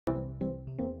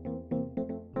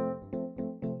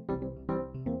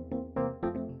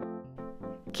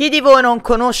Chi di voi non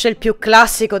conosce il più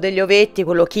classico degli ovetti,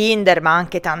 quello Kinder, ma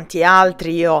anche tanti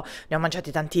altri? Io ne ho mangiati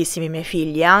tantissimi, i miei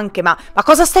figli anche, ma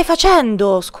cosa stai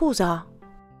facendo? Scusa.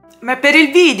 Ma è per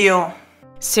il video!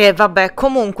 Sì, vabbè,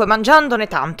 comunque mangiandone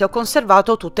tante ho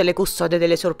conservato tutte le custodie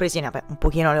delle sorpresine, vabbè, un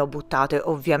pochino le ho buttate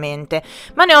ovviamente,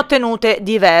 ma ne ho tenute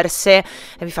diverse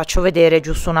e vi faccio vedere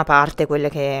giusto una parte, quelle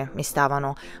che mi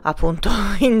stavano appunto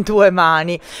in due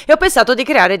mani, e ho pensato di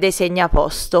creare dei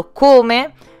segnaposto.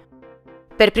 Come?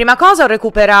 Per prima cosa ho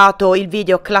recuperato il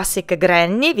video Classic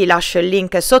Granny, vi lascio il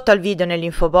link sotto al video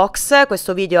nell'info box.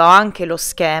 Questo video ha anche lo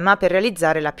schema per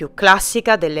realizzare la più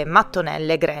classica delle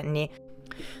mattonelle Granny.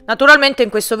 Naturalmente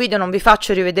in questo video non vi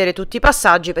faccio rivedere tutti i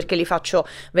passaggi perché li faccio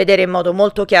vedere in modo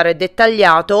molto chiaro e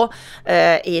dettagliato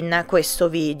in questo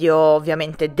video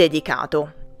ovviamente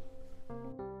dedicato.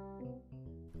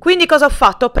 Quindi cosa ho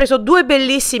fatto? Ho preso due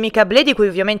bellissimi cablè, di cui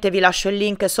ovviamente vi lascio il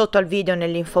link sotto al video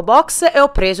nell'info box, e ho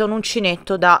preso un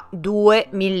uncinetto da 2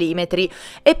 mm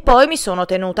e poi mi sono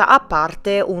tenuta a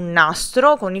parte un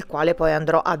nastro con il quale poi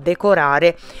andrò a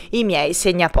decorare i miei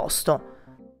segnaposto.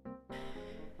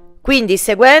 Quindi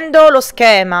seguendo lo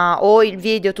schema o il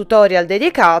video tutorial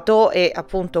dedicato e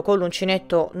appunto con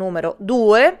l'uncinetto numero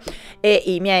 2 e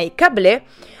i miei cablè,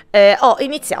 ho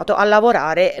iniziato a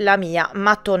lavorare la mia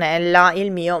mattonella,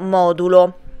 il mio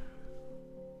modulo.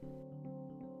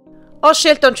 Ho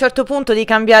scelto a un certo punto di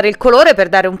cambiare il colore per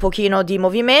dare un pochino di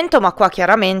movimento, ma qua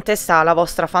chiaramente sta alla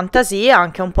vostra fantasia,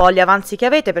 anche un po' agli avanzi che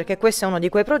avete, perché questo è uno di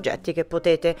quei progetti che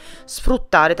potete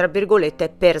sfruttare, tra virgolette,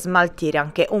 per smaltire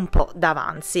anche un po'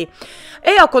 d'avanzi.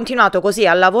 E ho continuato così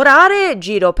a lavorare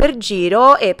giro per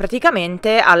giro e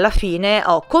praticamente alla fine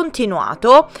ho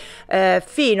continuato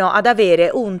fino ad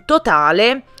avere un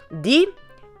totale di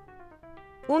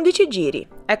 11 giri.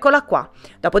 Eccola qua.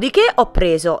 Dopodiché ho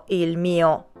preso il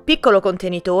mio piccolo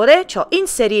contenitore, ci ho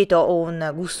inserito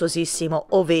un gustosissimo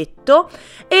ovetto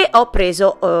e ho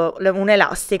preso un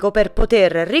elastico per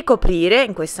poter ricoprire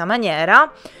in questa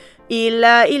maniera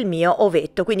il mio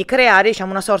ovetto, quindi creare,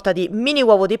 diciamo, una sorta di mini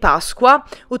uovo di Pasqua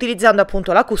utilizzando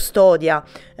appunto la custodia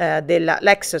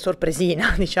l'ex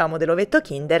sorpresina, diciamo, dell'ovetto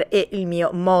Kinder e il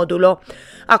mio modulo.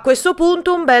 A questo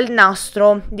punto un bel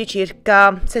nastro di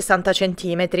circa 60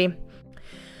 cm.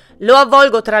 Lo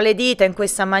avvolgo tra le dita in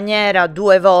questa maniera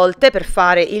 2 volte per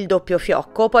fare il doppio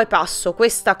fiocco, poi passo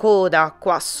questa coda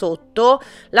qua sotto,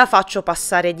 la faccio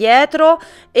passare dietro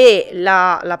e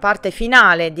la parte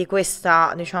finale di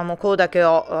questa, diciamo, coda che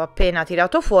ho appena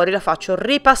tirato fuori la faccio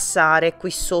ripassare qui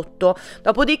sotto.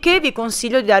 Dopodiché vi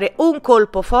consiglio di dare un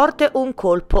colpo forte, un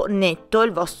colpo netto,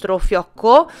 il vostro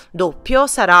fiocco doppio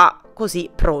sarà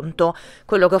così pronto.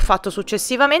 Quello che ho fatto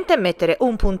successivamente è mettere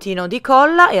un puntino di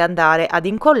colla e andare ad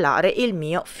incollare il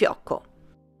mio fiocco.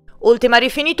 Ultima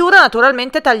rifinitura,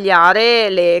 naturalmente tagliare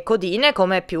le codine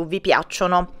come più vi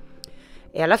piacciono.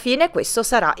 E alla fine questo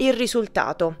sarà il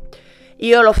risultato.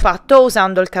 Io l'ho fatto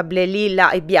usando il cablè Lilla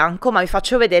e Bianco, ma vi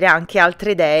faccio vedere anche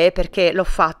altre idee perché l'ho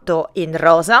fatto in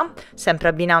rosa, sempre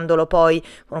abbinandolo poi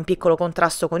con un piccolo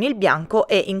contrasto con il bianco,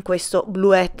 e in questo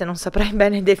bluette, non saprei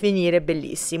bene definire,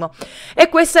 bellissimo. E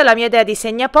questa è la mia idea di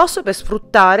segnaposto per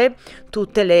sfruttare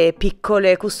tutte le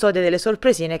piccole custodie delle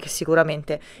sorpresine che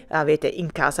sicuramente avete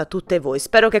in casa tutte voi.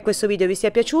 Spero che questo video vi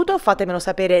sia piaciuto, fatemelo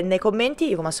sapere nei commenti,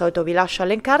 io come al solito vi lascio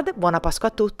all'encard. Buona Pasqua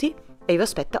a tutti e vi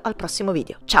aspetto al prossimo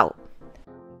video. Ciao!